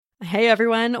Hey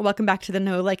everyone, welcome back to the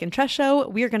Know, Like, and Trust Show.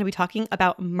 We are going to be talking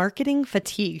about marketing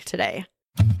fatigue today.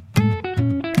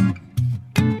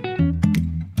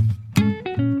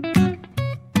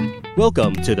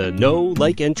 Welcome to the Know,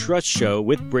 Like, and Trust Show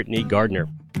with Brittany Gardner,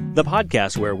 the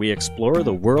podcast where we explore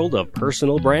the world of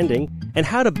personal branding and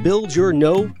how to build your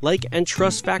know, like, and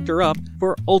trust factor up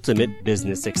for ultimate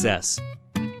business success.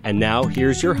 And now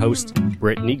here's your host,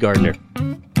 Brittany Gardner.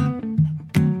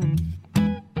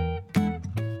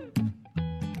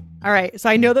 All right, so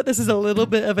I know that this is a little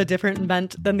bit of a different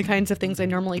bent than the kinds of things I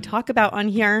normally talk about on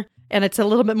here, and it's a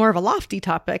little bit more of a lofty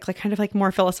topic, like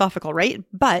more philosophical, right?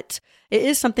 But it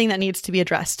is something that needs to be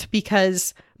addressed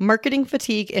because marketing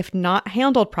fatigue, if not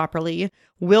handled properly,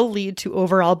 will lead to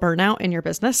overall burnout in your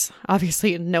business.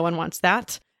 Obviously, no one wants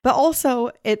that. But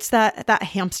also, it's that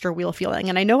hamster wheel feeling.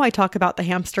 And I know I talk about the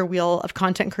hamster wheel of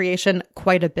content creation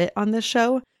quite a bit on this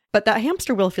show. But that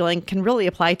hamster wheel feeling can really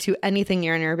apply to anything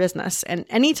you're in your business. And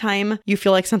anytime you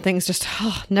feel like something's just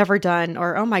never done,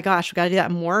 or, oh my gosh, we got to do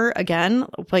that more again.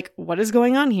 Like, what is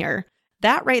going on here?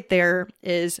 That right there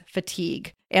is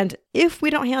fatigue. And if we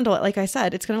don't handle it, like I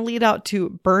said, it's going to lead out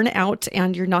to burnout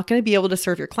and you're not going to be able to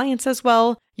serve your clients as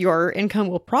well. Your income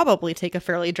will probably take a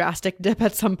fairly drastic dip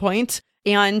at some point.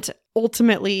 And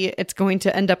ultimately, it's going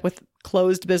to end up with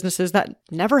closed businesses that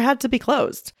never had to be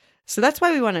closed. So that's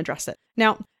why we want to address it.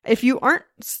 Now, if you aren't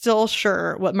still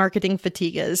sure what marketing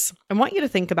fatigue is, I want you to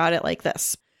think about it like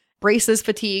this: braces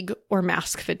fatigue or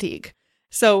mask fatigue.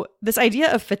 So this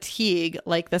idea of fatigue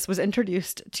like this was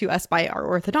introduced to us by our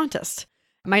orthodontist.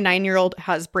 My 9-year-old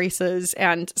has braces,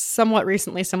 and somewhat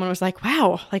recently someone was like,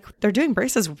 wow, like they're doing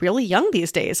braces really young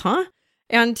these days, huh?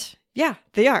 And yeah,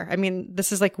 they are. I mean,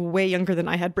 this is like way younger than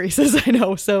I had braces, I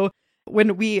know. So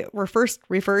when we were first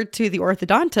referred to the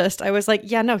orthodontist, I was like,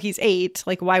 yeah, no, he's 8.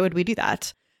 Like, why would we do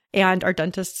that? And our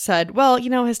dentist said, well,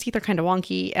 his teeth are kind of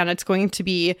wonky and it's going to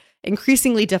be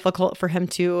increasingly difficult for him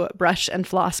to brush and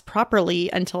floss properly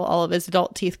until all of his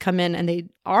adult teeth come in and they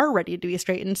are ready to be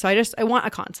straightened. So I want a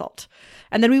consult.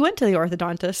 And then we went to the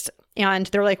orthodontist and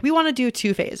they're like, we want to do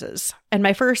 2 phases. And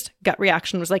my first gut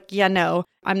reaction was like, yeah, no,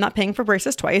 I'm not paying for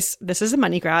braces twice. This is a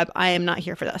money grab. I am not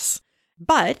here for this.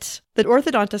 But the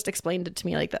orthodontist explained it to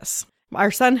me like this.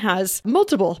 Our son has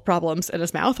multiple problems in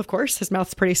his mouth, of course. His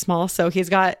mouth's pretty small, so he's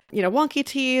got, wonky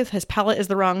teeth, his palate is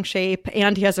the wrong shape,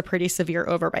 and he has a pretty severe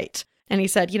overbite. And he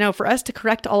said, for us to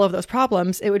correct all of those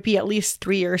problems, it would be at least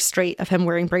 3 years straight of him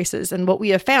wearing braces. And what we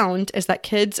have found is that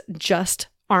kids just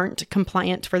aren't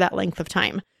compliant for that length of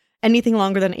time. Anything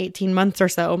longer than 18 months or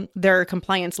so, their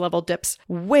compliance level dips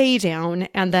way down.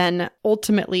 And then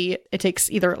ultimately, it takes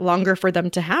either longer for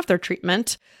them to have their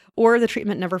treatment or the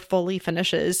treatment never fully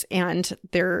finishes and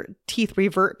their teeth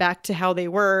revert back to how they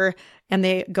were and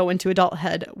they go into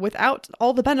adulthood without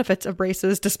all the benefits of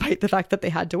braces, despite the fact that they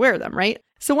had to wear them, right?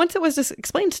 So once it was just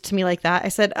explained to me like that, I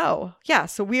said, oh, yeah,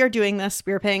 so we are doing this.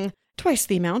 We are paying twice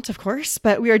the amount, of course,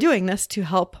 but we are doing this to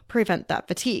help prevent that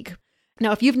fatigue.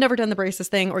 Now, if you've never done the braces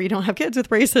thing or you don't have kids with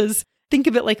braces, think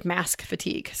of it like mask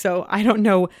fatigue. So I don't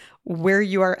know where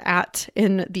you are at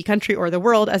in the country or the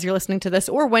world as you're listening to this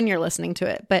or when you're listening to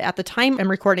it. But at the time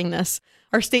I'm recording this,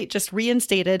 our state just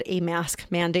reinstated a mask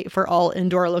mandate for all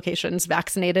indoor locations,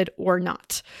 vaccinated or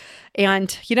not.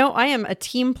 And, I am a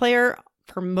team player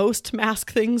for most mask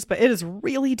things, but it is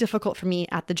really difficult for me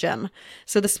at the gym.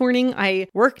 So this morning I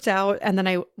worked out and then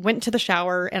I went to the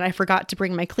shower and I forgot to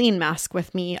bring my clean mask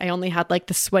with me. I only had like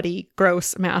the sweaty,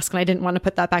 gross mask and I didn't want to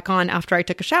put that back on after I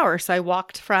took a shower. So I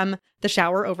walked from the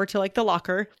shower over to like the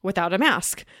locker without a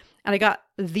mask. And I got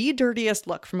the dirtiest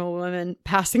look from a woman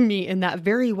passing me in that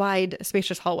very wide,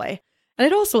 spacious hallway. And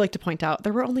I'd also like to point out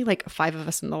there were only like 5 of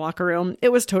us in the locker room. It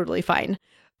was totally fine.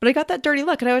 But I got that dirty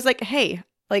look and I was like, hey,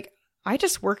 I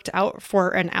just worked out for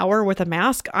an hour with a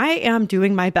mask. I am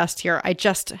doing my best here. I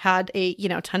just had a,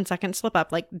 10-second slip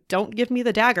up. Like, don't give me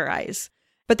the dagger eyes.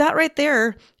 But that right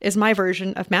there is my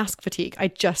version of mask fatigue. I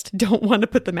just don't want to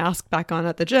put the mask back on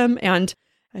at the gym. And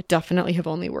I definitely have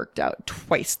only worked out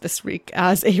twice this week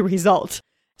as a result.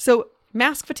 So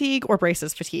mask fatigue or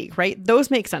braces fatigue, right? Those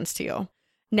make sense to you.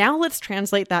 Now let's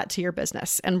translate that to your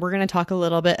business. And we're going to talk a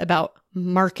little bit about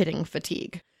marketing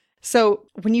fatigue. So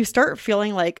when you start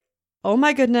feeling like, oh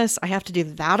my goodness, I have to do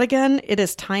that again, it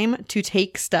is time to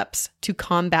take steps to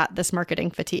combat this marketing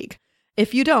fatigue.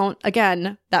 If you don't,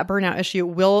 again, that burnout issue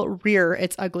will rear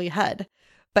its ugly head.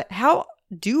 But how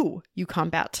do you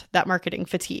combat that marketing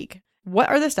fatigue? What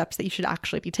are the steps that you should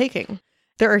actually be taking?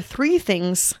 There are 3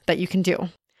 things that you can do.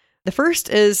 The first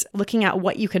is looking at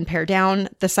what you can pare down.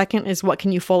 The second is what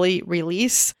can you fully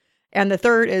release? And the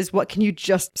third is what can you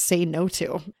just say no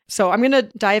to? So I'm going to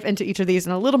dive into each of these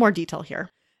in a little more detail here.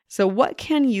 So what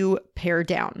can you pare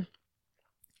down?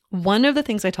 One of the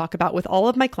things I talk about with all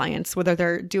of my clients, whether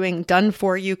they're doing done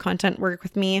for you content work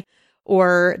with me,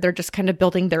 or they're just kind of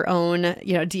building their own,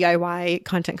 DIY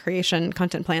content creation,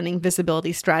 content planning,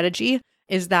 visibility strategy,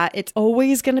 is that it's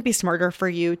always going to be smarter for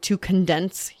you to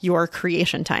condense your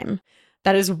creation time.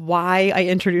 That is why I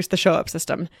introduced the Show Up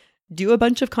system. Do a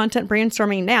bunch of content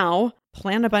brainstorming now,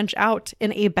 plan a bunch out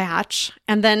in a batch,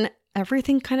 and then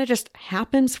everything kind of just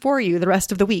happens for you the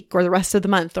rest of the week or the rest of the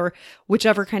month or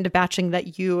whichever kind of batching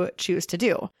that you choose to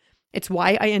do. It's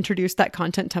why I introduced that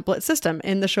content template system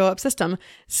in the Show Up system,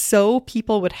 so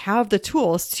people would have the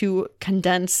tools to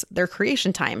condense their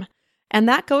creation time. And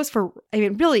that goes for,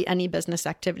 really any business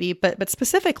activity, but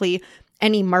specifically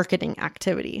any marketing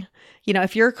activity.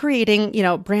 If you're creating,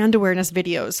 brand awareness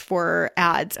videos for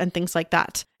ads and things like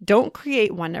that, don't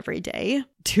create one every day.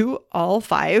 Do all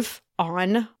 5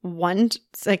 on one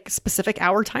specific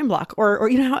hour time block or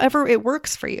however it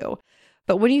works for you.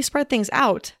 But when you spread things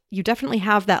out, you definitely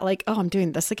have that I'm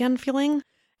doing this again feeling.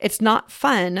 It's not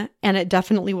fun, and it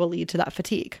definitely will lead to that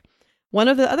fatigue. One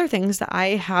of the other things that I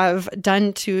have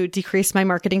done to decrease my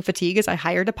marketing fatigue is I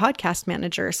hired a podcast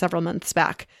manager several months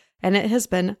back, and it has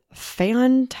been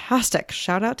fantastic.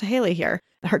 Shout out to Haley here,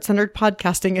 Heart-Centered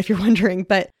Podcasting, if you're wondering,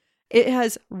 but it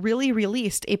has really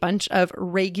released a bunch of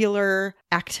regular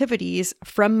activities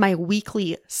from my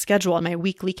weekly schedule and my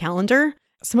weekly calendar.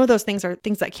 Some of those things are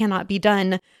things that cannot be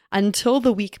done until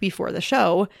the week before the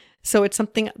show. So it's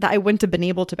something that I wouldn't have been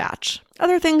able to batch.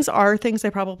 Other things are things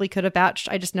I probably could have batched.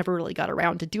 I just never really got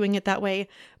around to doing it that way.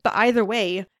 But either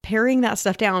way, paring that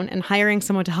stuff down and hiring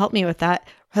someone to help me with that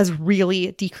has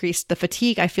really decreased the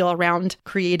fatigue I feel around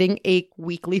creating a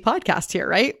weekly podcast here,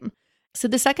 right? So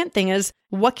the second thing is,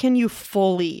 what can you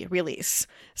fully release?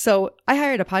 So I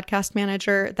hired a podcast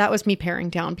manager. That was me paring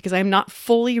down because I'm not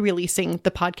fully releasing the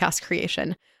podcast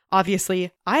creation.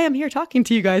 Obviously, I am here talking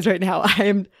to you guys right now. I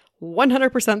am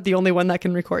 100% the only one that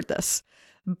can record this.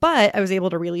 But I was able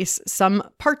to release some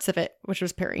parts of it, which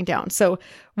was paring down. So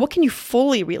what can you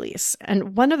fully release?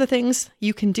 And one of the things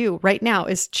you can do right now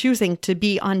is choosing to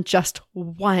be on just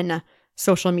one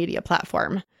social media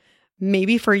platform.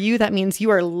 Maybe for you, that means you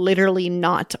are literally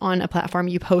not on a platform.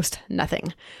 You post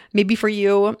nothing. Maybe for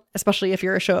you, especially if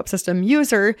you're a Show Up system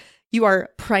user, you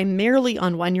are primarily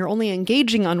on one, you're only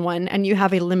engaging on one, and you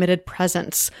have a limited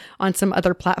presence on some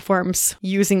other platforms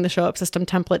using the Show Up system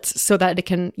templates so that it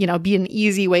can, be an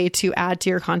easy way to add to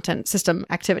your content system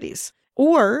activities.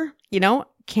 Or,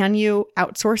 can you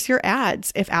outsource your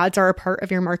ads if ads are a part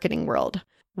of your marketing world?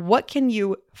 What can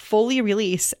you fully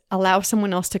release, allow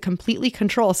someone else to completely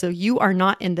control so you are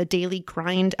not in the daily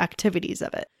grind activities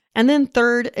of it? And then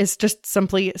third is just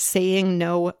simply saying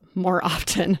no more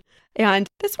often. And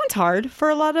this one's hard for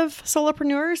a lot of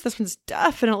solopreneurs. This one's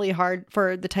definitely hard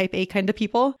for the type A kind of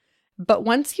people. But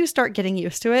once you start getting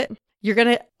used to it, you're going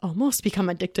to almost become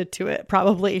addicted to it,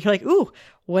 probably. You're like, ooh,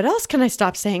 what else can I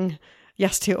stop saying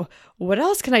yes to? What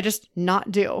else can I just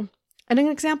not do? And an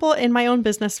example in my own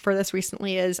business for this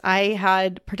recently is I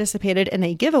had participated in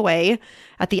a giveaway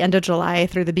at the end of July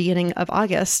through the beginning of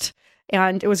August.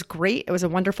 And it was great. It was a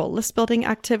wonderful list building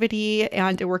activity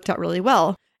and it worked out really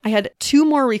well. I had 2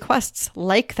 more requests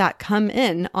like that come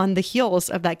in on the heels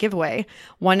of that giveaway.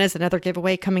 One is another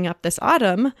giveaway coming up this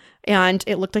autumn, and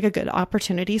it looked like a good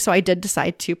opportunity. So I did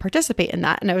decide to participate in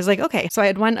that. And I was like, okay, so I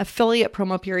had one affiliate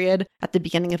promo period at the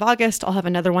beginning of August. I'll have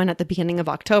another one at the beginning of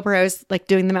October. I was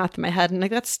doing the math in my head and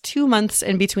that's 2 months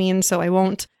in between. So I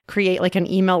won't create an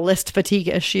email list fatigue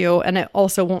issue. And it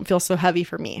also won't feel so heavy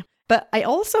for me. But I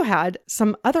also had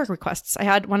some other requests. I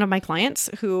had one of my clients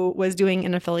who was doing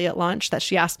an affiliate launch that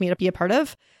she asked me to be a part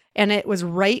of, and it was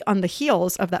right on the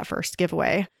heels of that first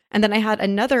giveaway. And then I had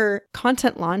another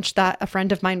content launch that a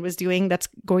friend of mine was doing that's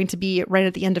going to be right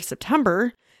at the end of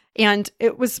September. And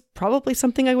it was probably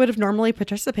something I would have normally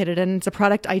participated in. It's a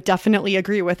product I definitely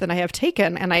agree with and I have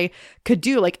taken, and I could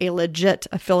do a legit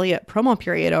affiliate promo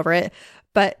period over it.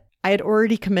 But I had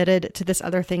already committed to this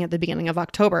other thing at the beginning of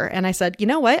October. And I said, you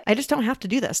know what? I just don't have to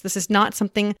do this. This is not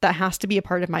something that has to be a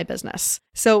part of my business.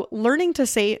 So learning to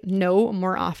say no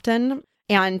more often,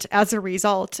 and as a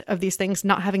result of these things,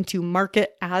 not having to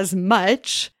market as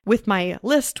much with my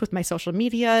list, with my social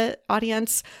media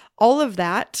audience, all of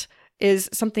that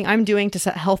is something I'm doing to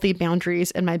set healthy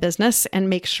boundaries in my business and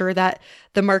make sure that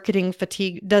the marketing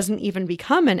fatigue doesn't even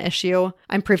become an issue.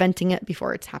 I'm preventing it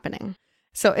before it's happening.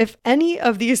 So if any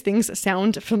of these things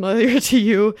sound familiar to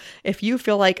you, if you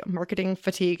feel like marketing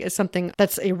fatigue is something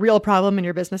that's a real problem in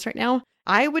your business right now,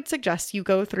 I would suggest you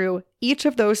go through each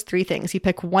of those 3 things. You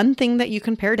pick one thing that you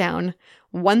can pare down,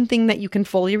 one thing that you can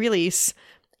fully release,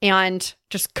 and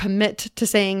just commit to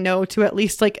saying no to at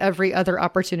least like every other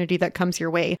opportunity that comes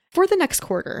your way for the next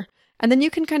quarter. And then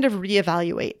you can kind of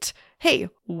reevaluate, hey,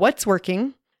 what's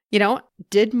working?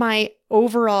 Did my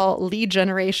overall lead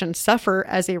generation suffer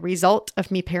as a result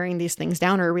of me paring these things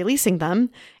down or releasing them?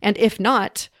 And if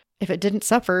not, if it didn't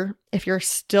suffer, if you're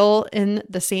still in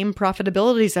the same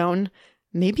profitability zone,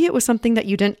 maybe it was something that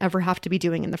you didn't ever have to be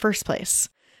doing in the first place.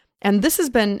 And this has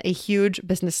been a huge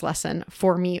business lesson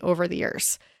for me over the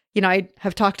years. I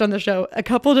have talked on the show a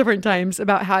couple different times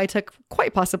about how I took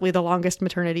quite possibly the longest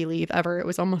maternity leave ever. It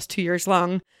was almost 2 years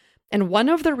long. And one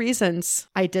of the reasons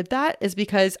I did that is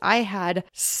because I had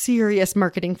serious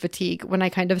marketing fatigue when I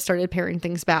kind of started paring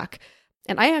things back.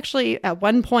 And I actually, at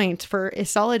one point for a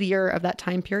solid year of that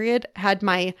time period, had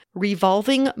my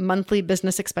revolving monthly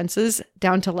business expenses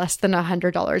down to less than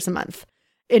 $100 a month.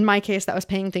 In my case, that was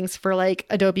paying things for like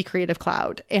Adobe Creative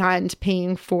Cloud and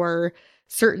paying for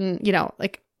certain,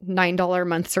 like $9 a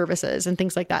month services and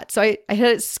things like that. So I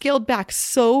had scaled back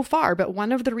so far. But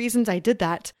one of the reasons I did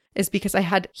that is because I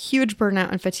had huge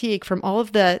burnout and fatigue from all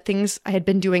of the things I had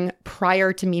been doing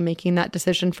prior to me making that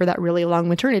decision for that really long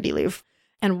maternity leave.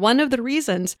 And one of the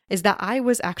reasons is that I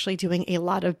was actually doing a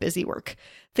lot of busy work,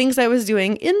 things I was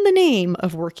doing in the name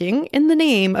of working, in the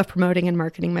name of promoting and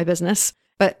marketing my business.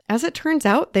 But as it turns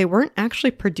out, they weren't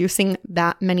actually producing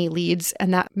that many leads,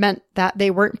 and that meant that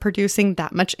they weren't producing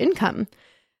that much income.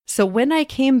 So when I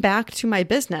came back to my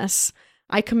business,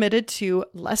 I committed to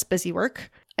less busy work.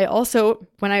 I also,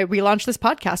 when I relaunched this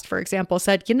podcast, for example,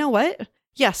 said, you know what?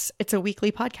 Yes, it's a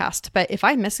weekly podcast, but if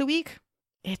I miss a week,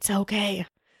 it's okay.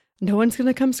 No one's going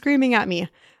to come screaming at me.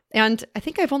 And I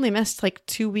think I've only missed like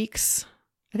 2 weeks.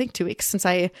 I think 2 weeks since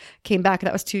I came back.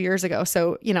 That was 2 years ago.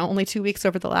 So, only 2 weeks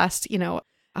over the last,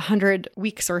 100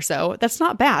 weeks or so. That's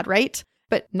not bad, right?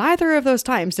 But neither of those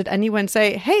times did anyone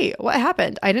say, hey, what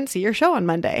happened? I didn't see your show on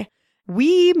Monday.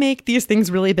 We make these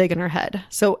things really big in our head.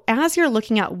 So as you're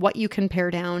looking at what you can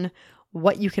pare down,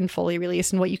 what you can fully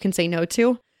release, and what you can say no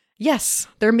to, yes,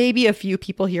 there may be a few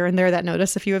people here and there that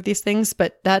notice a few of these things,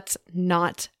 but that's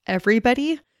not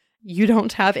everybody. You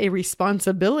don't have a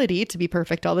responsibility to be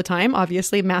perfect all the time.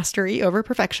 Obviously, mastery over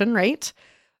perfection, right?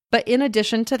 But in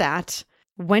addition to that,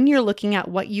 when you're looking at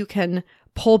what you can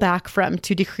pull back from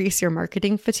to decrease your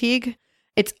marketing fatigue,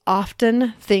 it's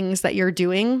often things that you're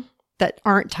doing that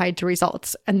aren't tied to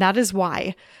results. And that is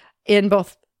why in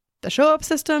both the Show Up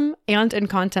system and in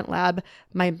Content Lab,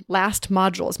 my last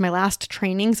modules, my last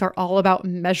trainings are all about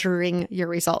measuring your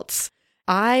results.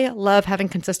 I love having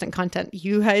consistent content.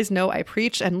 You guys know I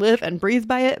preach and live and breathe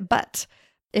by it, but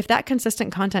if that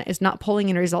consistent content is not pulling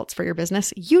in results for your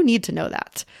business, you need to know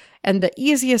that. And the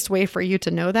easiest way for you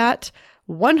to know that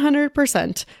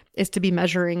 100% is to be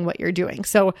measuring what you're doing.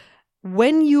 So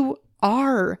when you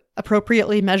are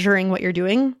appropriately measuring what you're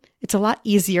doing, it's a lot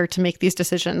easier to make these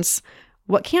decisions.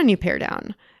 What can you pare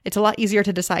down? It's a lot easier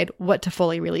to decide what to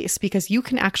fully release because you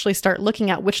can actually start looking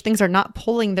at which things are not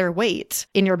pulling their weight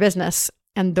in your business.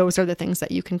 And those are the things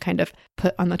that you can kind of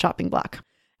put on the chopping block.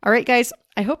 All right, guys,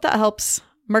 I hope that helps.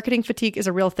 Marketing fatigue is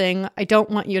a real thing. I don't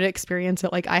want you to experience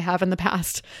it like I have in the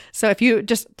past. So if you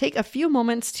just take a few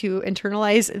moments to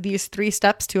internalize these 3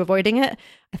 steps to avoiding it,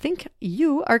 I think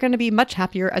you are going to be much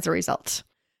happier as a result.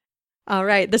 All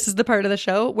right, this is the part of the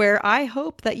show where I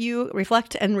hope that you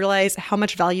reflect and realize how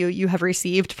much value you have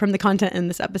received from the content in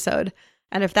this episode.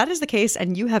 And if that is the case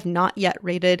and you have not yet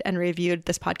rated and reviewed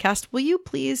this podcast, will you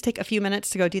please take a few minutes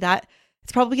to go do that?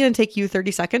 It's probably going to take you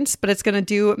 30 seconds, but it's going to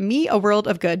do me a world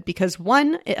of good because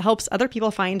 1, it helps other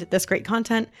people find this great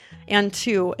content. And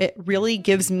 2, it really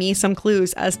gives me some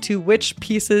clues as to which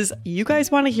pieces you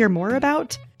guys want to hear more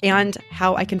about and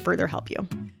how I can further help you.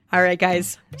 All right,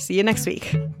 guys, see you next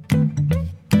week.